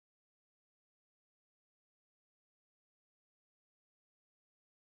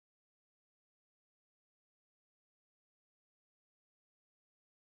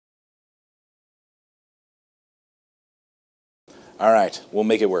All right, we'll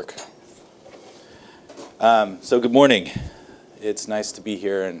make it work. So good morning. It's nice to be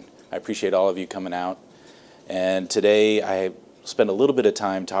here, and I appreciate all of you coming out. And today I spent a little bit of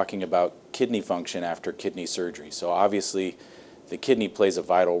time talking about kidney function after kidney surgery. So obviously the kidney plays a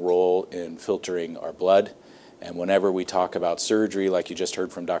vital role in filtering our blood. And whenever we talk about surgery, like you just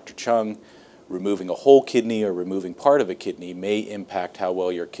heard from Dr. Chung, removing a whole kidney or removing part of a kidney may impact how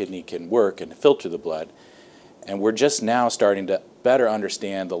well your kidney can work and filter the blood. And we're just now starting to better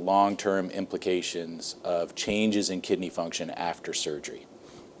understand the long-term implications of changes in kidney function after surgery.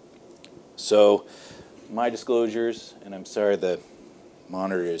 So my disclosures, and I'm sorry the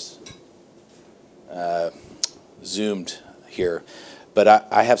monitor is zoomed here, but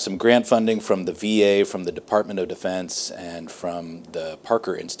I have some grant funding from the VA, from the Department of Defense, and from the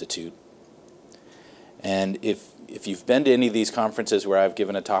Parker Institute. And if you've been to any of these conferences where I've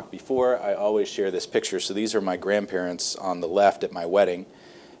given a talk before, I always share this picture. So these are my grandparents on the left at my wedding.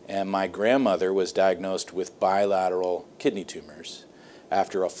 And my grandmother was diagnosed with bilateral kidney tumors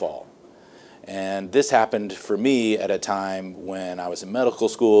after a fall. And this happened for me at a time when I was in medical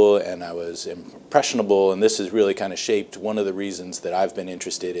school and I was impressionable, and this has really kind of shaped one of the reasons that I've been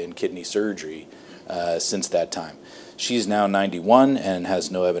interested in kidney surgery since that time. She's now 91 and has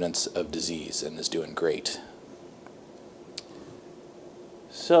no evidence of disease and is doing great.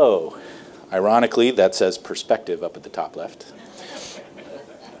 So, ironically, that says perspective up at the top left.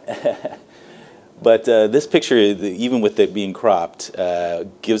 But this picture, even with it being cropped,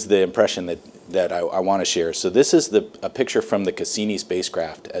 gives the impression that I want to share. So this is a picture from the Cassini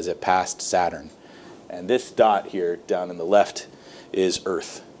spacecraft as it passed Saturn. And this dot here down in the left is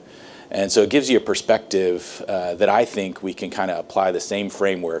Earth. And so it gives you a perspective that I think we can kind of apply the same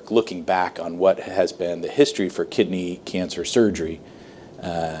framework looking back on what has been the history for kidney cancer surgery.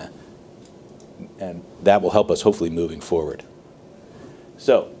 And that will help us hopefully moving forward.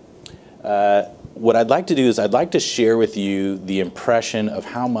 So what I'd like to do is I'd like to share with you the impression of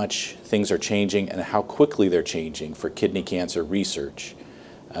how much things are changing and how quickly they're changing for kidney cancer research,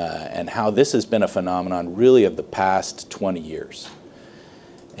 and how this has been a phenomenon really of the past 20 years.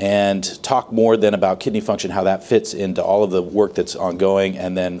 And talk more then about kidney function, how that fits into all of the work that's ongoing,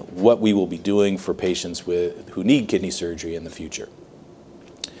 and then what we will be doing for patients who need kidney surgery in the future.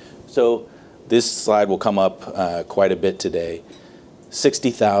 So this slide will come up quite a bit today.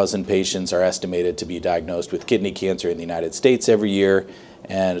 60,000 patients are estimated to be diagnosed with kidney cancer in the United States every year,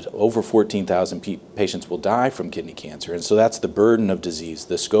 and over 14,000 patients will die from kidney cancer. And so that's the burden of disease,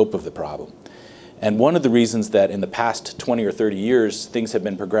 the scope of the problem. And one of the reasons that in the past 20 or 30 years things have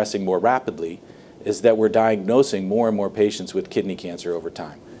been progressing more rapidly is that we're diagnosing more and more patients with kidney cancer over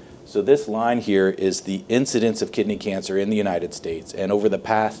time. So this line here is the incidence of kidney cancer in the United States, and over the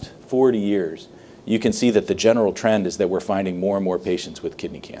past 40 years you can see that the general trend is that we're finding more and more patients with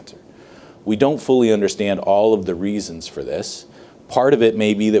kidney cancer. We don't fully understand all of the reasons for this. Part of it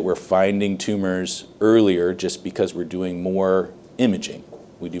may be that we're finding tumors earlier just because we're doing more imaging.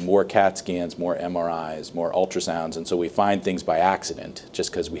 We do more CAT scans, more MRIs, more ultrasounds, and so we find things by accident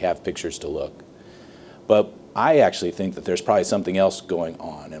just because we have pictures to look. But I actually think that there's probably something else going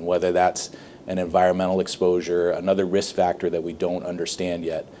on, and whether that's an environmental exposure, another risk factor that we don't understand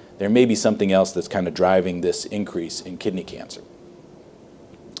yet, there may be something else that's kind of driving this increase in kidney cancer.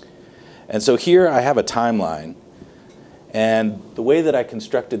 And so here I have a timeline, and the way that I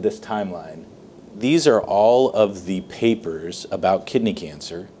constructed this timeline, these are all of the papers about kidney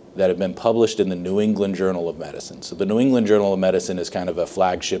cancer that have been published in the New England Journal of Medicine. So the New England Journal of Medicine is kind of a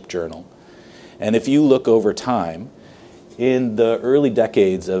flagship journal. And if you look over time, in the early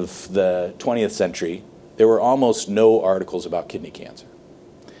decades of the 20th century, there were almost no articles about kidney cancer.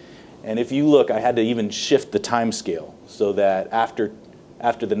 And if you look, I had to even shift the time scale so that after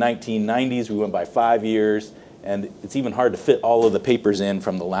the 1990s, we went by 5 years, and it's even hard to fit all of the papers in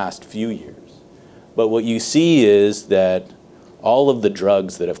from the last few years. But what you see is that all of the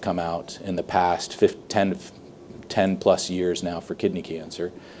drugs that have come out in the past 10 plus years now for kidney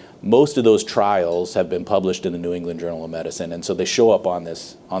cancer, most of those trials have been published in the New England Journal of Medicine, and so they show up on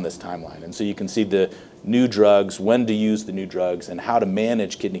this timeline. And so you can see the new drugs, when to use the new drugs, and how to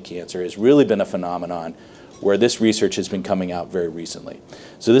manage kidney cancer has really been a phenomenon where this research has been coming out very recently.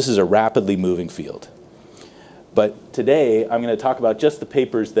 So this is a rapidly moving field. But today, I'm going to talk about just the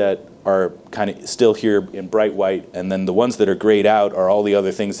papers that are kind of still here in bright white, and then the ones that are grayed out are all the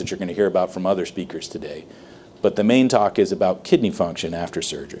other things that you're going to hear about from other speakers today. But the main talk is about kidney function after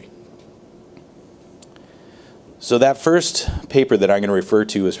surgery. So that first paper that I'm going to refer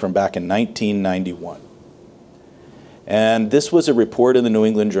to is from back in 1991. And this was a report in the New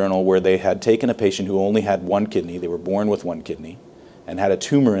England Journal where they had taken a patient who only had one kidney. They were born with one kidney. and had a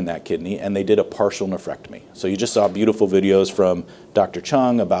tumor in that kidney, and they did a partial nephrectomy. So you just saw beautiful videos from Dr.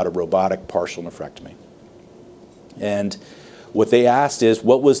 Chung about a robotic partial nephrectomy. And what they asked is,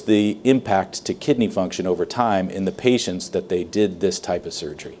 what was the impact to kidney function over time in the patients that they did this type of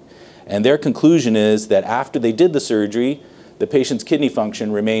surgery? And their conclusion is that after they did the surgery, the patient's kidney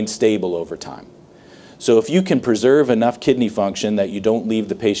function remained stable over time. So if you can preserve enough kidney function that you don't leave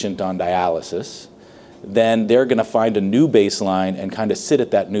the patient on dialysis, then they're going to find a new baseline and kind of sit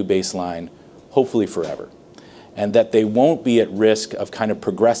at that new baseline, hopefully forever. And that they won't be at risk of kind of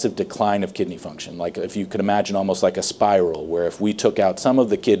progressive decline of kidney function. Like if you could imagine almost like a spiral, where if we took out some of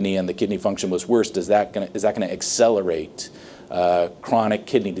the kidney and the kidney function was worse, is that going to accelerate chronic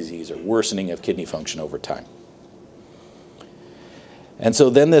kidney disease or worsening of kidney function over time? And so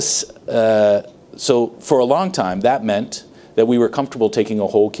then so for a long time, that meant that we were comfortable taking a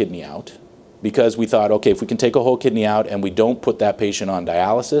whole kidney out, because we thought, okay, if we can take a whole kidney out and we don't put that patient on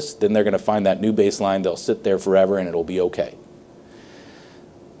dialysis, then they're going to find that new baseline, they'll sit there forever, and it'll be okay.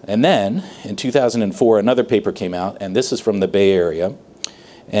 And then, in 2004, another paper came out, and this is from the Bay Area,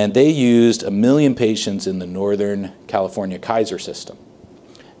 and they used 1 million patients in the Northern California Kaiser system.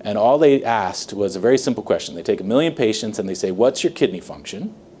 And all they asked was a very simple question. They take 1 million patients and they say, what's your kidney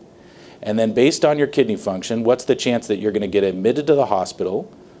function? And then based on your kidney function, what's the chance that you're going to get admitted to the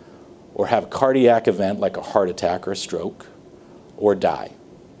hospital or have a cardiac event like a heart attack or a stroke or die?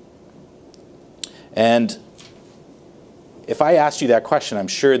 And if I asked you that question, I'm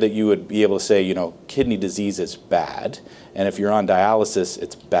sure that you would be able to say, you know, kidney disease is bad, and if you're on dialysis,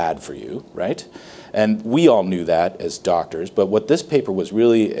 it's bad for you, right? And we all knew that as doctors, but what this paper was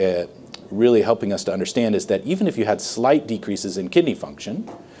really helping us to understand is that even if you had slight decreases in kidney function,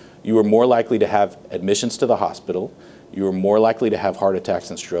 you were more likely to have admissions to the hospital, you were more likely to have heart attacks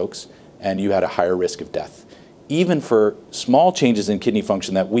and strokes, and you had a higher risk of death. Even for small changes in kidney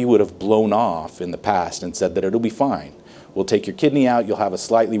function that we would have blown off in the past and said that it'll be fine. We'll take your kidney out, you'll have a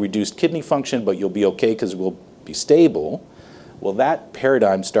slightly reduced kidney function, but you'll be okay because we'll be stable. Well, that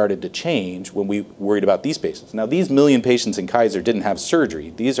paradigm started to change when we worried about these patients. Now, these 1 million patients in Kaiser didn't have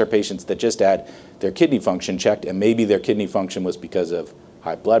surgery. These are patients that just had their kidney function checked, and maybe their kidney function was because of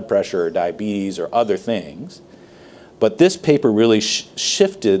high blood pressure or diabetes or other things. But this paper really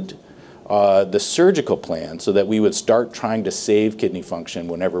shifted the surgical plan so that we would start trying to save kidney function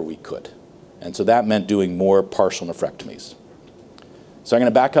whenever we could. And so that meant doing more partial nephrectomies. So I'm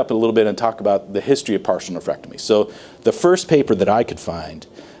going to back up a little bit and talk about the history of partial nephrectomy. So the first paper that I could find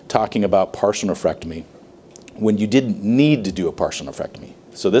talking about partial nephrectomy when you didn't need to do a partial nephrectomy.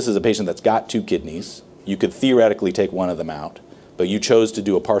 So this is a patient that's got 2 kidneys. You could theoretically take one of them out, but you chose to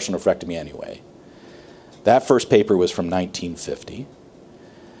do a partial nephrectomy anyway. That first paper was from 1950.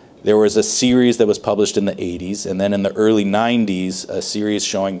 There was a series that was published in the 80s, and then in the early 90s, a series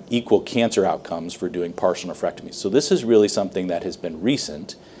showing equal cancer outcomes for doing partial nephrectomies. So this is really something that has been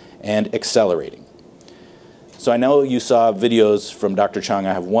recent and accelerating. So I know you saw videos from Dr. Chung.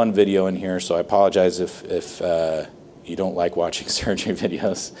 I have one video in here, so I apologize if you don't like watching surgery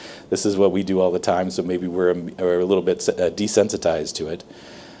videos. This is what we do all the time, so maybe we're a little bit desensitized to it.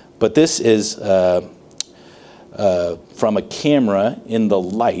 But this is from a camera in the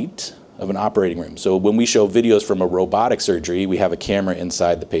light of an operating room. So when we show videos from a robotic surgery, we have a camera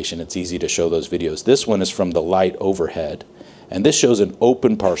inside the patient. It's easy to show those videos. This one is from the light overhead, and this shows an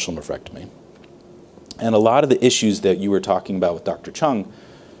open partial nephrectomy. And a lot of the issues that you were talking about with Dr. Chung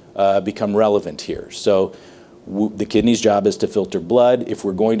become relevant here. So the kidney's job is to filter blood. If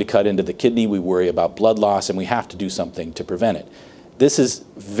we're going to cut into the kidney, we worry about blood loss, and we have to do something to prevent it. This is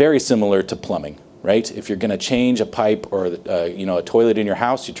very similar to plumbing. Right? If you're going to change a pipe or a toilet in your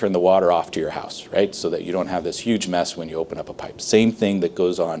house, you turn the water off to your house, right? So that you don't have this huge mess when you open up a pipe. Same thing that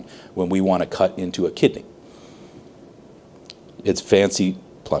goes on when we want to cut into a kidney. It's fancy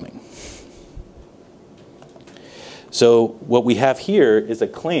plumbing. So what we have here is a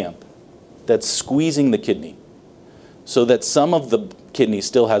clamp that's squeezing the kidney so that some of the kidney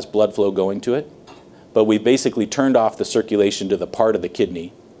still has blood flow going to it, but we basically turned off the circulation to the part of the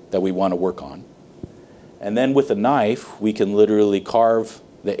kidney that we want to work on. And then with a knife, we can literally carve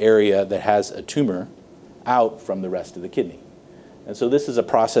the area that has a tumor out from the rest of the kidney. And so this is a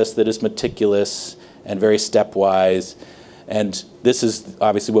process that is meticulous and very stepwise. And this is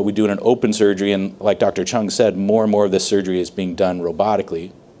obviously what we do in an open surgery. And like Dr. Chung said, more and more of this surgery is being done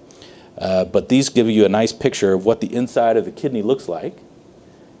robotically. But these give you a nice picture of what the inside of the kidney looks like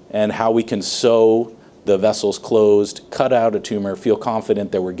and how we can sew the vessels closed, cut out a tumor, feel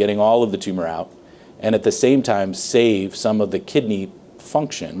confident that we're getting all of the tumor out, and at the same time save some of the kidney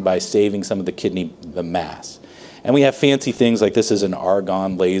function by saving some of the mass. And we have fancy things like this is an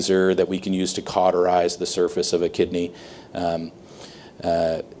argon laser that we can use to cauterize the surface of a kidney and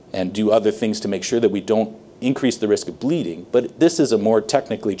do other things to make sure that we don't increase the risk of bleeding. But this is a more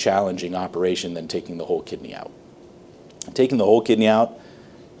technically challenging operation than taking the whole kidney out. Taking the whole kidney out,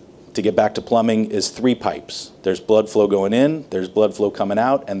 to get back to plumbing, is 3 pipes. There's blood flow going in, there's blood flow coming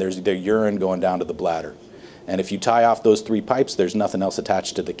out, and there's the urine going down to the bladder. And if you tie off those 3 pipes, there's nothing else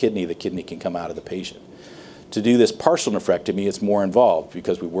attached to the kidney can come out of the patient. To do this partial nephrectomy, it's more involved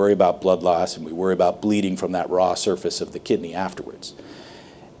because we worry about blood loss and we worry about bleeding from that raw surface of the kidney afterwards.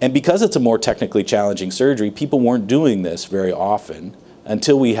 And because it's a more technically challenging surgery, people weren't doing this very often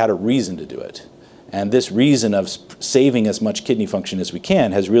until we had a reason to do it. And this reason of saving as much kidney function as we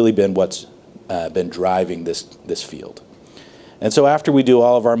can has really been what's been driving this field. And so after we do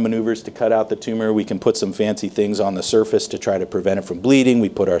all of our maneuvers to cut out the tumor, we can put some fancy things on the surface to try to prevent it from bleeding. We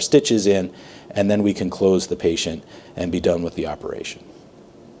put our stitches in, and then we can close the patient and be done with the operation.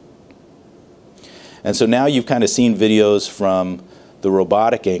 And so now you've kind of seen videos from the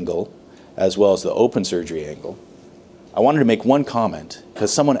robotic angle as well as the open surgery angle. I wanted to make one comment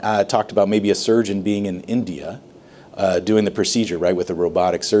because someone talked about maybe a surgeon being in India doing the procedure, right, with the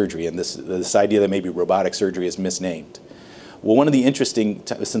robotic surgery, and this idea that maybe robotic surgery is misnamed. Well, one of the interesting,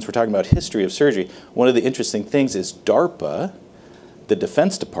 since we're talking about history of surgery, one of the interesting things is DARPA, the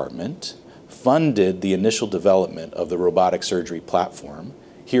Defense Department, funded the initial development of the robotic surgery platform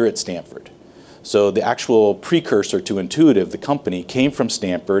here at Stanford. So the actual precursor to Intuitive, the company, came from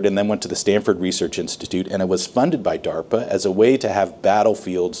Stanford and then went to the Stanford Research Institute, and it was funded by DARPA as a way to have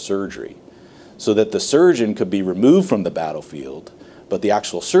battlefield surgery so that the surgeon could be removed from the battlefield, but the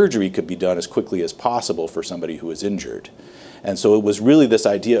actual surgery could be done as quickly as possible for somebody who was injured. And so it was really this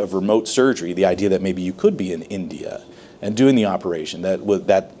idea of remote surgery, the idea that maybe you could be in India and doing the operation.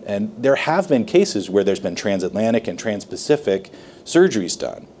 And there have been cases where there's been transatlantic and transpacific surgeries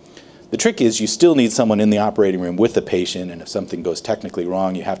done. The trick is you still need someone in the operating room with the patient, and if something goes technically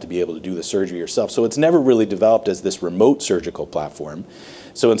wrong, you have to be able to do the surgery yourself. So it's never really developed as this remote surgical platform.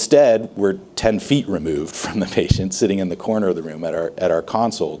 So instead, we're 10 feet removed from the patient, sitting in the corner of the room at our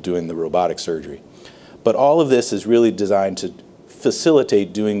console doing the robotic surgery. But all of this is really designed to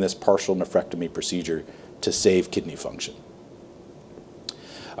facilitate doing this partial nephrectomy procedure to save kidney function.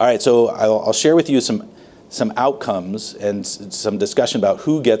 All right, so I'll share with you some outcomes and some discussion about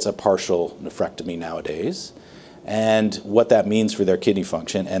who gets a partial nephrectomy nowadays and what that means for their kidney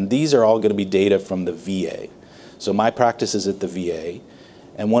function. And these are all going to be data from the VA. So my practice is at the VA.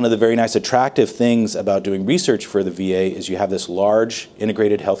 And one of the very nice attractive things about doing research for the VA is you have this large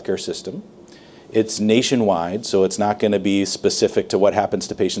integrated healthcare system. It's nationwide, so it's not going to be specific to what happens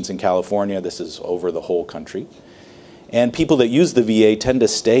to patients in California. This is over the whole country. And people that use the VA tend to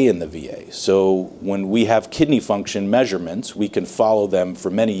stay in the VA. So when we have kidney function measurements, we can follow them for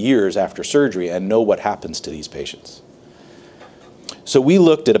many years after surgery and know what happens to these patients. So we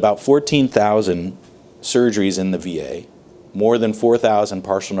looked at about 14,000 surgeries in the VA, more than 4,000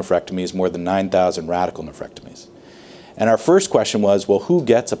 partial nephrectomies, more than 9,000 radical nephrectomies. And our first question was, well, who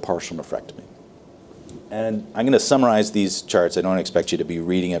gets a partial nephrectomy? And I'm going to summarize these charts. I don't expect you to be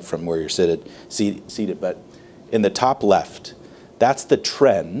reading it from where you're seated, but in the top left, that's the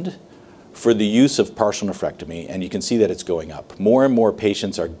trend for the use of partial nephrectomy, and you can see that it's going up. More and more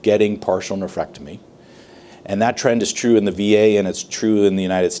patients are getting partial nephrectomy, and that trend is true in the VA and it's true in the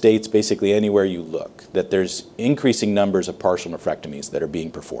United States, basically anywhere you look, that there's increasing numbers of partial nephrectomies that are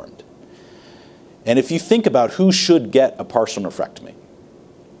being performed. And if you think about who should get a partial nephrectomy,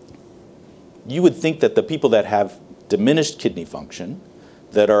 you would think that the people that have diminished kidney function,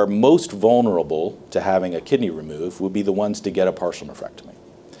 that are most vulnerable to having a kidney removed, would be the ones to get a partial nephrectomy.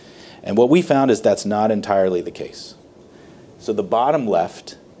 And what we found is that's not entirely the case. So the bottom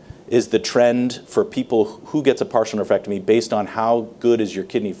left is the trend for people who gets a partial nephrectomy based on how good is your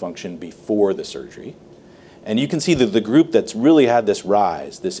kidney function before the surgery. And you can see that the group that's really had this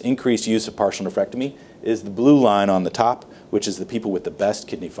rise, this increased use of partial nephrectomy, is the blue line on the top, which is the people with the best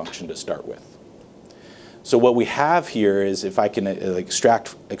kidney function to start with. So what we have here is, if I can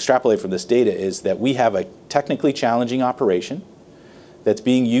extrapolate from this data, is that we have a technically challenging operation that's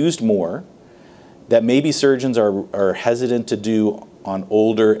being used more, that maybe surgeons are hesitant to do on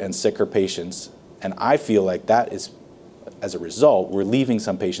older and sicker patients. And I feel like that is, as a result, we're leaving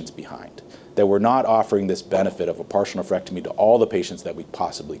some patients behind, that we're not offering this benefit of a partial nephrectomy to all the patients that we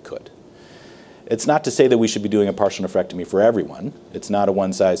possibly could. It's not to say that we should be doing a partial nephrectomy for everyone. It's not a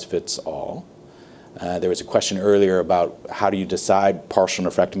one-size-fits-all. There was a question earlier about how do you decide partial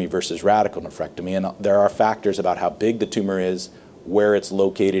nephrectomy versus radical nephrectomy, and there are factors about how big the tumor is, where it's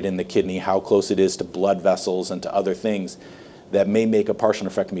located in the kidney, how close it is to blood vessels and to other things that may make a partial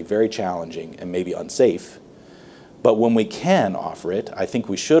nephrectomy very challenging and maybe unsafe. But when we can offer it, I think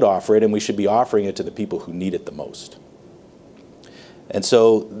we should offer it, and we should be offering it to the people who need it the most. And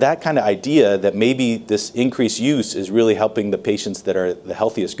so that kind of idea that maybe this increased use is really helping the patients that are the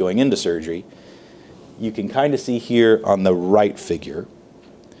healthiest going into surgery, you can kind of see here on the right figure.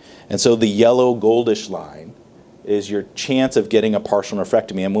 And so the yellow goldish line is your chance of getting a partial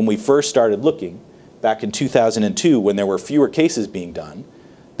nephrectomy. And when we first started looking, back in 2002, when there were fewer cases being done,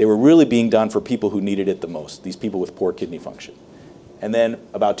 they were really being done for people who needed it the most, these people with poor kidney function. And then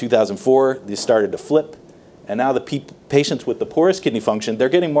about 2004, these started to flip. And now the patients with the poorest kidney function, they're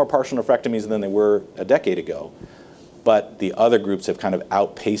getting more partial nephrectomies than they were a decade ago. But the other groups have kind of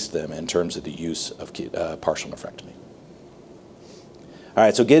outpaced them in terms of the use of partial nephrectomy. All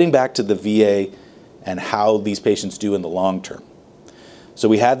right, so getting back to the VA and how these patients do in the long term. So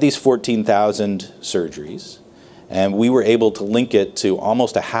we had these 14,000 surgeries, and we were able to link it to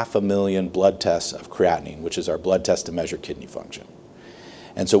almost 500,000 blood tests of creatinine, which is our blood test to measure kidney function.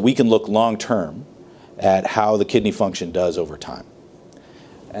 And so we can look long term at how the kidney function does over time.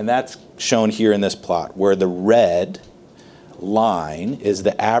 And that's shown here in this plot, where the red line is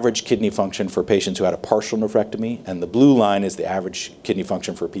the average kidney function for patients who had a partial nephrectomy, and the blue line is the average kidney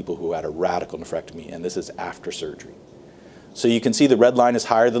function for people who had a radical nephrectomy, and this is after surgery. So you can see the red line is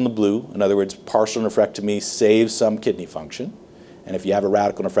higher than the blue. In other words, partial nephrectomy saves some kidney function, and if you have a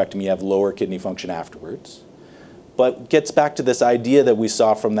radical nephrectomy, you have lower kidney function afterwards. But gets back to this idea that we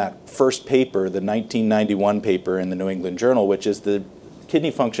saw from that first paper, the 1991 paper in the New England Journal, which is the kidney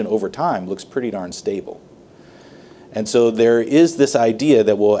function over time looks pretty darn stable. And so there is this idea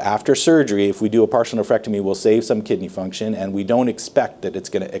that after surgery, if we do a partial nephrectomy, we'll save some kidney function, and we don't expect that it's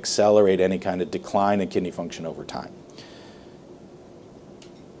going to accelerate any kind of decline in kidney function over time.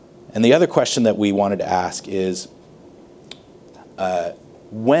 And the other question that we wanted to ask is,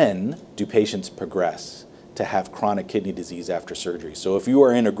 when do patients progress to have chronic kidney disease after surgery? So if you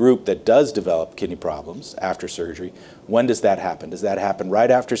are in a group that does develop kidney problems after surgery, when does that happen? Does that happen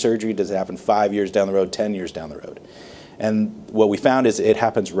right after surgery? Does it happen 5 years down the road, 10 years down the road? And what we found is it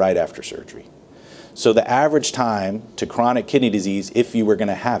happens right after surgery. So the average time to chronic kidney disease, if you were going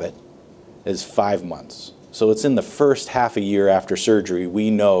to have it, is 5 months. So it's in the first half a year after surgery we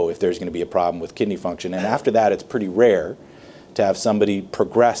know if there's going to be a problem with kidney function. And after that, it's pretty rare to have somebody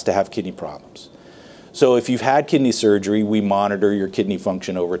progress to have kidney problems. So if you've had kidney surgery, we monitor your kidney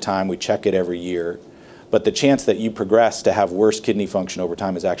function over time. We check it every year. But the chance that you progress to have worse kidney function over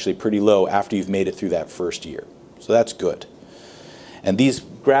time is actually pretty low after you've made it through that first year. So that's good. And these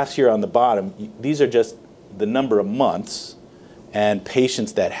graphs here on the bottom, these are just the number of months and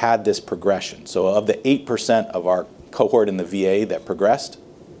patients that had this progression. So of the 8% of our cohort in the VA that progressed,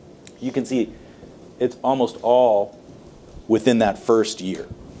 you can see it's almost all within that first year.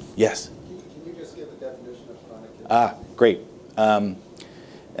 Yes? Great. And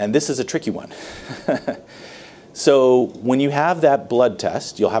this is a tricky one. So when you have that blood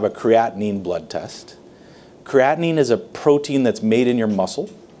test, you'll have a creatinine blood test. Creatinine is a protein that's made in your muscle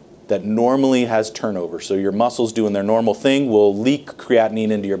that normally has turnover. So your muscles doing their normal thing will leak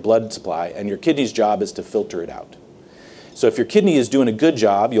creatinine into your blood supply, and your kidney's job is to filter it out. So if your kidney is doing a good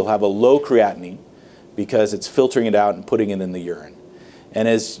job, you'll have a low creatinine because it's filtering it out and putting it in the urine. And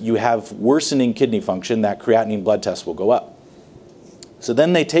as you have worsening kidney function, that creatinine blood test will go up. So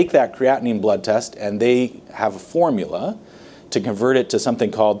then they take that creatinine blood test and they have a formula to convert it to something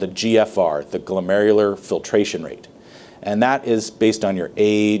called the GFR, the glomerular filtration rate. And that is based on your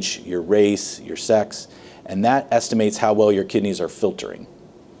age, your race, your sex, and that estimates how well your kidneys are filtering.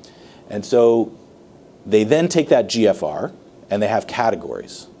 And so they then take that GFR and they have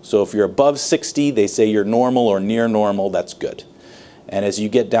categories. So if you're above 60, they say you're normal or near normal, that's good. And as you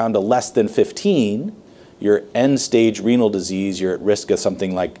get down to less than 15, you're end-stage renal disease, you're at risk of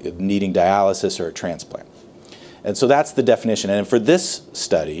something like needing dialysis or a transplant. And so that's the definition. And for this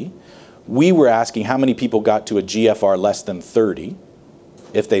study, we were asking how many people got to a GFR less than 30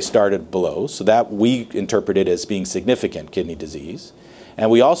 if they started below. So that we interpreted as being significant kidney disease. And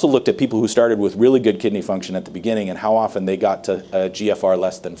we also looked at people who started with really good kidney function at the beginning and how often they got to a GFR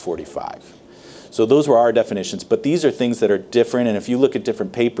less than 45. So those were our definitions, but these are things that are different, and if you look at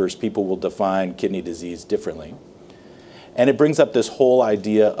different papers, people will define kidney disease differently. And it brings up this whole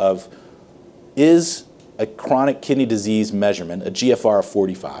idea of, is a chronic kidney disease measurement, a GFR of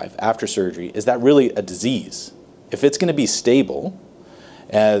 45 after surgery, is that really a disease? If it's going to be stable,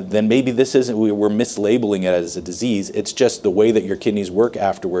 then maybe this isn't, we're mislabeling it as a disease. It's just the way that your kidneys work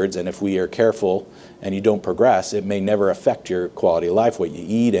afterwards, and if we are careful and you don't progress, it may never affect your quality of life, what you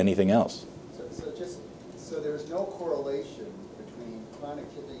eat, anything else. So there's no correlation between chronic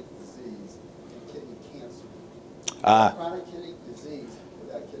kidney disease and kidney cancer. Chronic kidney disease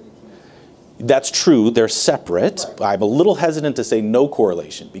without kidney cancer. That's true, they're separate. Right. I'm a little hesitant to say no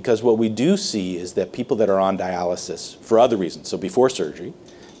correlation, because what we do see is that people that are on dialysis for other reasons, so before surgery,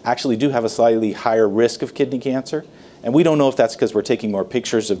 actually do have a slightly higher risk of kidney cancer. And we don't know if that's because we're taking more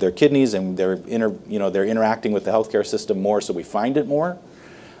pictures of their kidneys and they're interacting with the healthcare system more, so we find it more.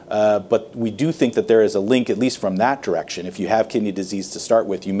 But we do think that there is a link, at least from that direction. If you have kidney disease to start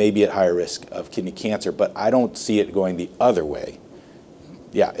with, you may be at higher risk of kidney cancer, but I don't see it going the other way.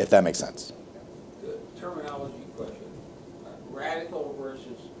 Yeah, if that makes sense. Terminology question. Radical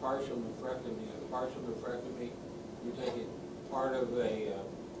versus partial nephrectomy. A partial nephrectomy, you're taking part of the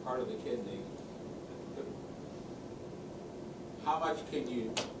kidney. How much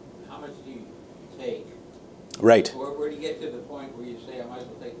do you take? Right. Where do you get to the point where you say I might as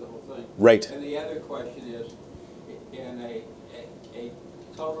well take the whole thing? Right. And the other question is, in a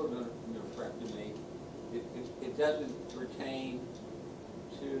total nephrectomy, it doesn't pertain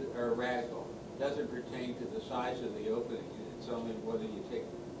to, or radical, doesn't pertain to the size of the opening. It's only whether you take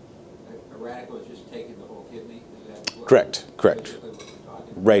a radical is just taking the whole kidney. Is that what, correct? What you're talking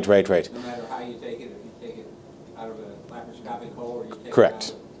about? Right. No matter how you take it, if you take it out of a laparoscopic hole or you take Correct. it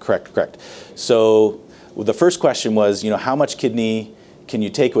out of Correct. So well, the first question was, how much kidney can you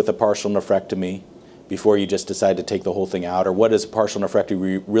take with a partial nephrectomy before you just decide to take the whole thing out, or what does partial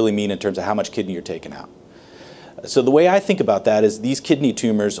nephrectomy really mean in terms of how much kidney you're taking out? So the way I think about that is these kidney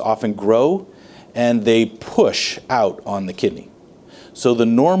tumors often grow and they push out on the kidney. So the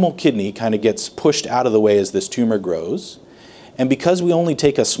normal kidney kind of gets pushed out of the way as this tumor grows. And because we only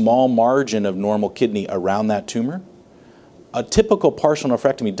take a small margin of normal kidney around that tumor, a typical partial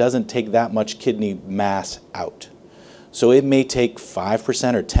nephrectomy doesn't take that much kidney mass out. So it may take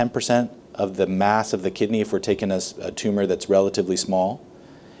 5% or 10% of the mass of the kidney if we're taking a tumor that's relatively small.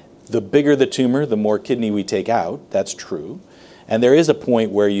 The bigger the tumor, the more kidney we take out. That's true. And there is a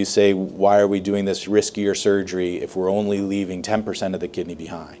point where you say, why are we doing this riskier surgery if we're only leaving 10% of the kidney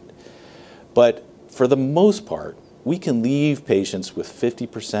behind? But for the most part, we can leave patients with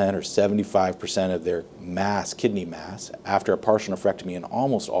 50% or 75% of their mass, kidney mass, after a partial nephrectomy in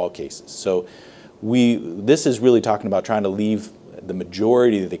almost all cases. So this is really talking about trying to leave the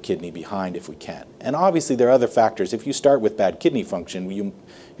majority of the kidney behind if we can. And obviously there are other factors. If you start with bad kidney function,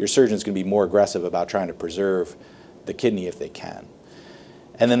 your surgeon's going to be more aggressive about trying to preserve the kidney if they can.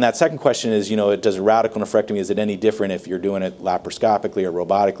 And then that second question is, does a radical nephrectomy, is it any different if you're doing it laparoscopically or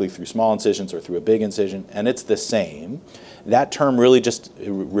robotically through small incisions or through a big incision? And it's the same. That term really just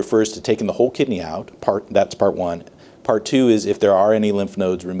refers to taking the whole kidney out. That's part one. Part two is if there are any lymph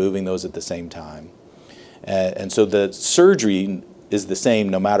nodes, removing those at the same time. And so the surgery is the same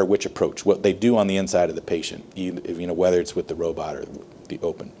no matter which approach, what they do on the inside of the patient, whether it's with the robot or the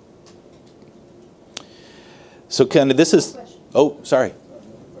open. So kind of this is, oh, sorry.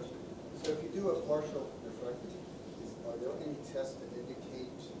 So if you do a partial nephrectomy, are there any tests that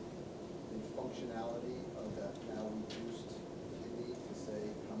indicate the functionality of that now reduced kidney to say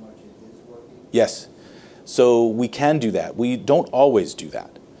how much it is working? Yes. So we can do that. We don't always do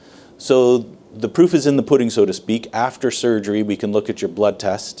that. So the proof is in the pudding, so to speak. After surgery, we can look at your blood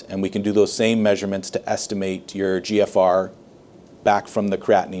test and we can do those same measurements to estimate your GFR back from the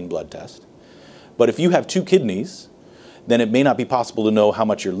creatinine blood test. But if you have two kidneys, then it may not be possible to know how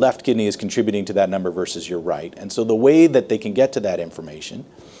much your left kidney is contributing to that number versus your right. And so the way that they can get to that information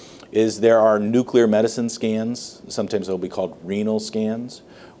is there are nuclear medicine scans, sometimes they'll be called renal scans,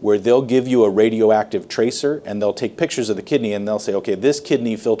 where they'll give you a radioactive tracer and they'll take pictures of the kidney and they'll say, okay, this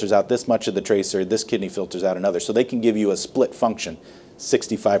kidney filters out this much of the tracer, this kidney filters out another. So they can give you a split function,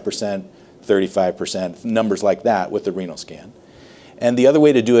 65%, 35%, numbers like that with the renal scan. And the other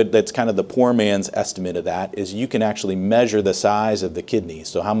way to do it, that's kind of the poor man's estimate of that, is you can actually measure the size of the kidney,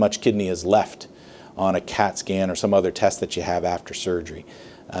 so how much kidney is left on a CAT scan or some other test that you have after surgery.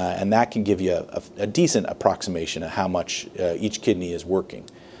 And that can give you a decent approximation of how much each kidney is working.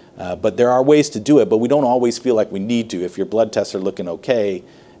 But there are ways to do it, but we don't always feel like we need to. If your blood tests are looking okay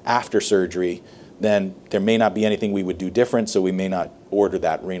after surgery, then there may not be anything we would do different, so we may not order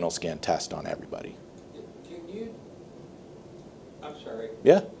that renal scan test on everybody. I'm sorry.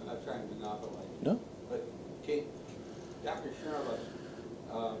 Yeah. I'm not trying to monopolize. No. But Dr.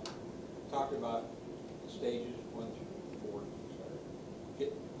 Sherlock talked about stages 1 through 4.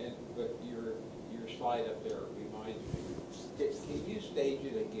 But your slide up there reminds me. Can you stage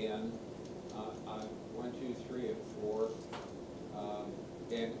it again on 1, 2, 3, and 4,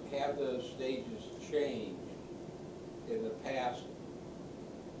 and have those stages change in the past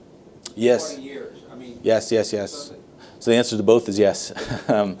Yes. 20 years? I mean, Yes. So the answer to both is yes.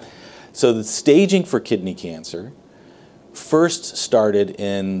 So the staging for kidney cancer first started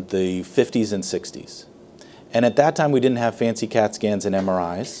in the 50s and 60s. And at that time, we didn't have fancy CAT scans and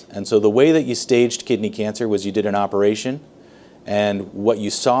MRIs. And so the way that you staged kidney cancer was you did an operation, and what you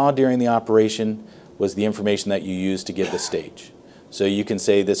saw during the operation was the information that you used to give the stage. So you can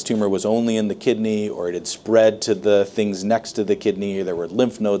say this tumor was only in the kidney, or it had spread to the things next to the kidney, or there were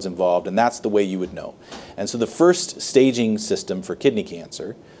lymph nodes involved, and that's the way you would know. And so the first staging system for kidney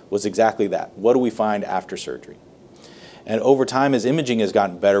cancer was exactly that. What do we find after surgery? And over time, as imaging has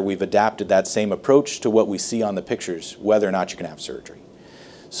gotten better, we've adapted that same approach to what we see on the pictures, whether or not you can have surgery.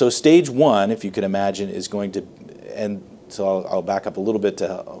 So stage 1, if you can imagine, is going to, and so I'll back up a little bit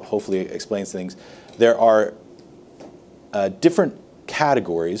to hopefully explain things. There are different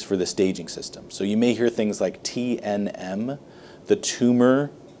categories for the staging system. So you may hear things like TNM, the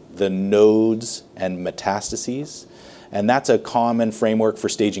tumor, the nodes, and metastases. And that's a common framework for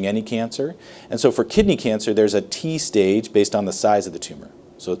staging any cancer. And so for kidney cancer, there's a T stage based on the size of the tumor.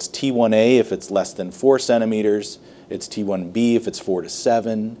 So it's T1A if it's less than 4 centimeters, it's T1B if it's 4 to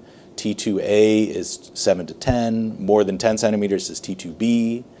 7, T2A is 7 to 10, more than 10 centimeters is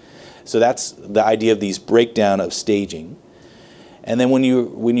T2B. So that's the idea of these breakdown of staging. And then when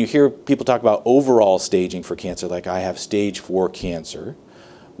you hear people talk about overall staging for cancer, like I have stage 4 cancer,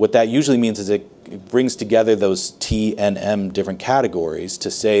 what that usually means is it brings together those T and M different categories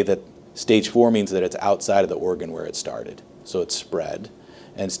to say that stage 4 means that it's outside of the organ where it started, so it's spread.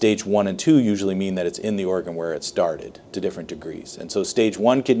 And stage 1 and 2 usually mean that it's in the organ where it started to different degrees. And so stage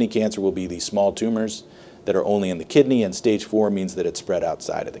 1 kidney cancer will be these small tumors that are only in the kidney, and stage 4 means that it's spread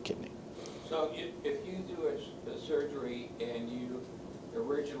outside of the kidney. so if you do a surgery and you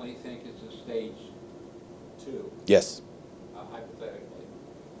originally think it's a stage 2, Yes. hypothetically,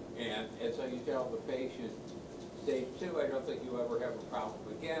 and so you tell the patient, stage 2, I don't think you ever have a problem.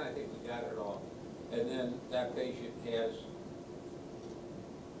 Again, I think we got it all. And then that patient has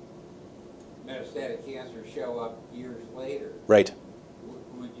metastatic cancer show up years later. Right.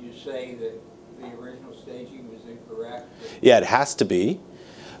 Would you say that the original staging was incorrect? Yeah, it has to be.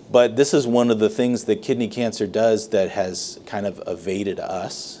 But this is one of the things that kidney cancer does that has kind of evaded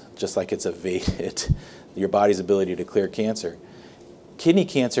us, just like it's evaded your body's ability to clear cancer. Kidney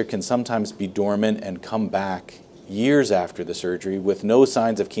cancer can sometimes be dormant and come back years after the surgery with no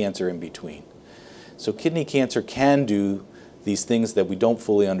signs of cancer in between. So kidney cancer can do these things that we don't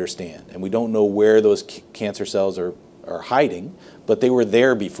fully understand, and we don't know where those cancer cells are hiding, but they were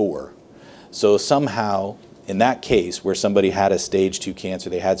there before. So somehow, in that case, where somebody had a stage 2 cancer,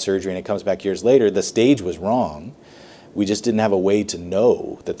 they had surgery, and it comes back years later, the stage was wrong. We just didn't have a way to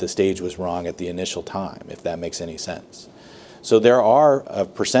know that the stage was wrong at the initial time, if that makes any sense. So there are a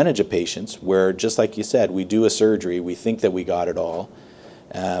percentage of patients where, just like you said, we do a surgery, we think that we got it all,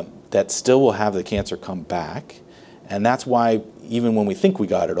 that still will have the cancer come back. And that's why even when we think we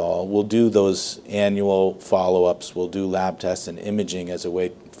got it all, we'll do those annual follow-ups, we'll do lab tests and imaging as a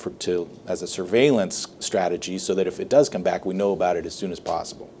way as a surveillance strategy, so that if it does come back, we know about it as soon as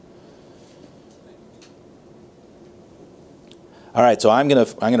possible. All right, so I'm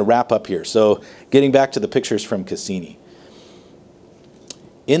gonna wrap up here. So getting back to the pictures from Cassini.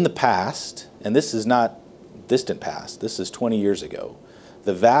 In the past, and this is not distant past, this is 20 years ago,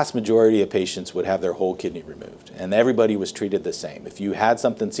 the vast majority of patients would have their whole kidney removed, and everybody was treated the same. If you had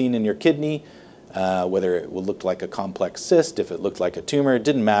something seen in your kidney, whether it would look like a complex cyst, if it looked like a tumor, it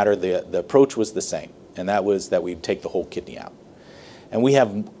didn't matter. The approach was the same, and that was that we'd take the whole kidney out. And we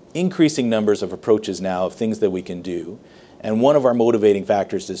have increasing numbers of approaches now of things that we can do, and one of our motivating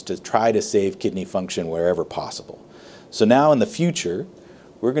factors is to try to save kidney function wherever possible. So now in the future,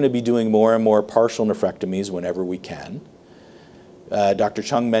 we're going to be doing more and more partial nephrectomies whenever we can. Dr.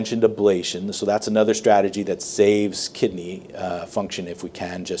 Chung mentioned ablation, so that's another strategy that saves kidney function if we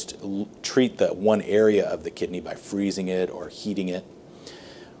can. Just treat the one area of the kidney by freezing it or heating it.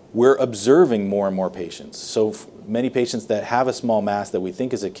 We're observing more and more patients. So many patients that have a small mass that we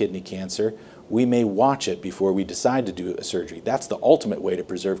think is a kidney cancer, we may watch it before we decide to do a surgery. That's the ultimate way to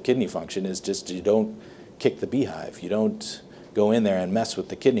preserve kidney function, is just you don't kick the beehive. You don't go in there and mess with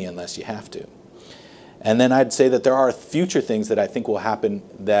the kidney unless you have to. And then I'd say that there are future things that I think will happen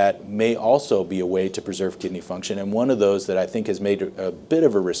that may also be a way to preserve kidney function. And one of those that I think has made a bit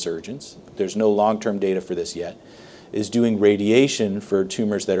of a resurgence, there's no long-term data for this yet, is doing radiation for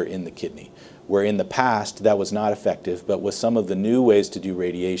tumors that are in the kidney. where in the past that was not effective, but with some of the new ways to do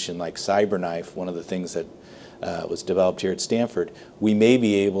radiation, like CyberKnife, one of the things that was developed here at Stanford, we may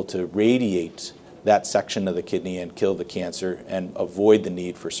be able to radiate that section of the kidney and kill the cancer and avoid the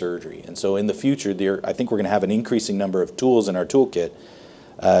need for surgery. And so in the future, I think we're going to have an increasing number of tools in our toolkit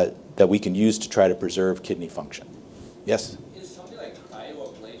that we can use to try to preserve kidney function. Yes? Is something like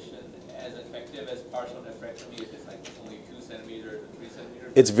cryoablation as effective as partial nephrectomy if it's like only 2 centimeters or 3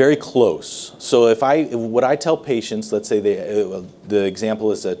 centimeters? It's very close. So what I tell patients, let's say the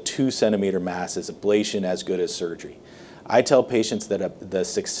example is a 2 centimeter mass, is ablation as good as surgery. I tell patients that the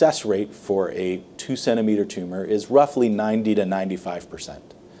success rate for a 2 centimeter tumor is roughly 90 to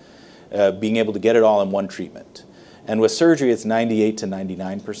 95%, being able to get it all in one treatment. And with surgery, it's 98 to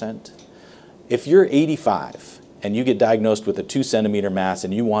 99%. If you're 85 and you get diagnosed with a 2 centimeter mass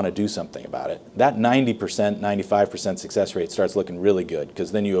and you want to do something about it, that 90%, 95% success rate starts looking really good,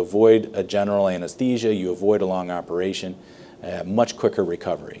 because then you avoid a general anesthesia, you avoid a long operation, much quicker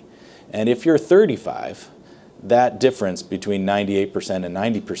recovery. And if you're 35, that difference between 98% and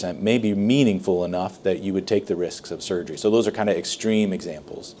 90% may be meaningful enough that you would take the risks of surgery. So those are kind of extreme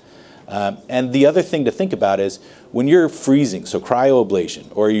examples. And the other thing to think about is when you're freezing, so cryoablation,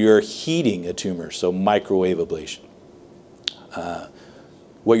 or you're heating a tumor, so microwave ablation,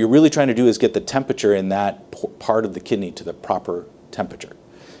 what you're really trying to do is get the temperature in that part of the kidney to the proper temperature,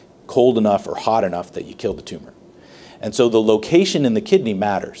 cold enough or hot enough that you kill the tumor. And so the location in the kidney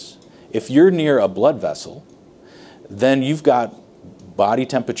matters. If you're near a blood vessel, then you've got body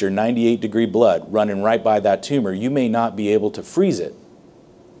temperature, 98-degree blood running right by that tumor. You may not be able to freeze it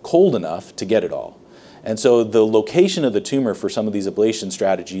cold enough to get it all. And so the location of the tumor for some of these ablation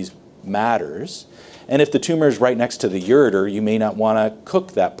strategies matters. And if the tumor is right next to the ureter, you may not want to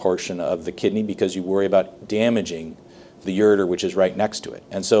cook that portion of the kidney because you worry about damaging the ureter, which is right next to it.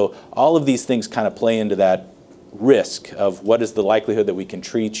 And so all of these things kind of play into that risk of what is the likelihood that we can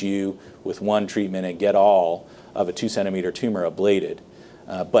treat you with one treatment and get all of a 2 centimeter tumor ablated.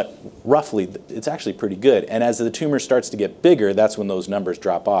 But roughly, it's actually pretty good. And as the tumor starts to get bigger, that's when those numbers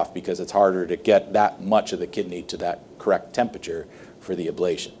drop off, because it's harder to get that much of the kidney to that correct temperature for the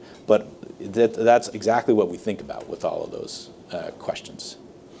ablation. But that's exactly what we think about with all of those questions.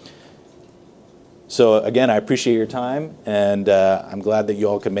 So again, I appreciate your time, and I'm glad that you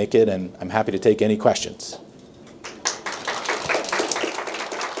all could make it, and I'm happy to take any questions.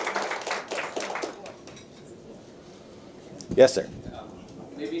 Yes, sir.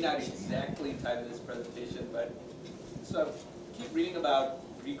 Maybe not exactly tied to this presentation, but so I keep reading about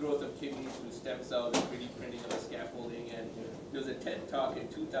regrowth of kidneys through stem cells and 3D printing of the scaffolding, and there was a TED talk in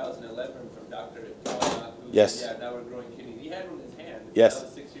 2011 from Dr. Atala, who Yes. said, yeah, now we're growing kidneys. He had one in his hand. Yes. That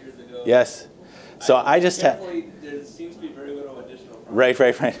was 6 years ago. Yes. So I just have... There seems to be very little additional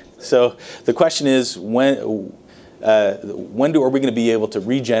progress. Right. So the question is, when are we going to be able to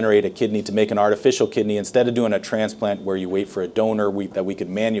regenerate a kidney to make an artificial kidney instead of doing a transplant where you wait for a donor, that we could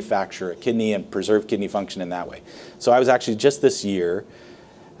manufacture a kidney and preserve kidney function in that way? So I was actually just this year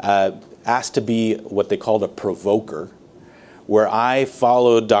asked to be what they called a provoker, where I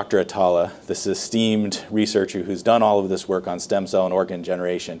followed Dr. Atala, this esteemed researcher who's done all of this work on stem cell and organ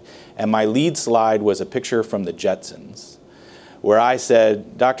generation. And my lead slide was a picture from the Jetsons, where I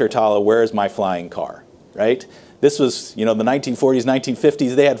said, Dr. Atala, where is my flying car, right? This was, the 1940s,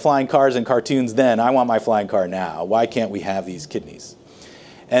 1950s. They had flying cars in cartoons then. I want my flying car now. Why can't we have these kidneys?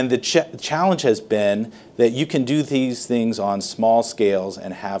 And the challenge has been that you can do these things on small scales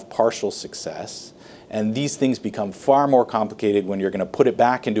and have partial success. And these things become far more complicated when you're going to put it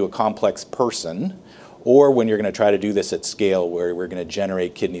back into a complex person, or when you're going to try to do this at scale where we're going to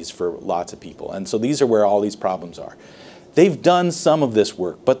generate kidneys for lots of people. And so these are where all these problems are. They've done some of this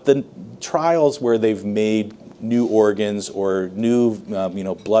work, but the trials where they've made new organs or new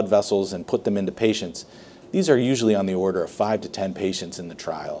blood vessels and put them into patients, these are usually on the order of 5 to 10 patients in the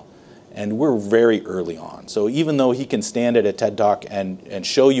trial. And we're very early on. So even though he can stand at a TED Talk and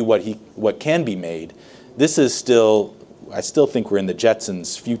show you what can be made, this is still, I still think we're in the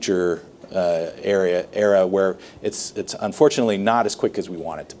Jetsons future era where it's unfortunately not as quick as we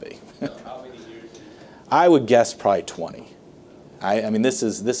want it to be. So how many years? I would guess probably 20. I mean, this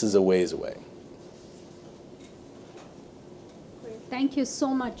is a ways away. Thank you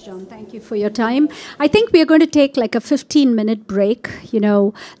so much, John. Thank you for your time. I think we are going to take like a 15-minute break.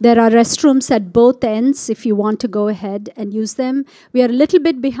 There are restrooms at both ends if you want to go ahead and use them. We are a little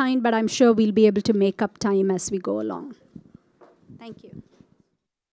bit behind, but I'm sure we'll be able to make up time as we go along. Thank you.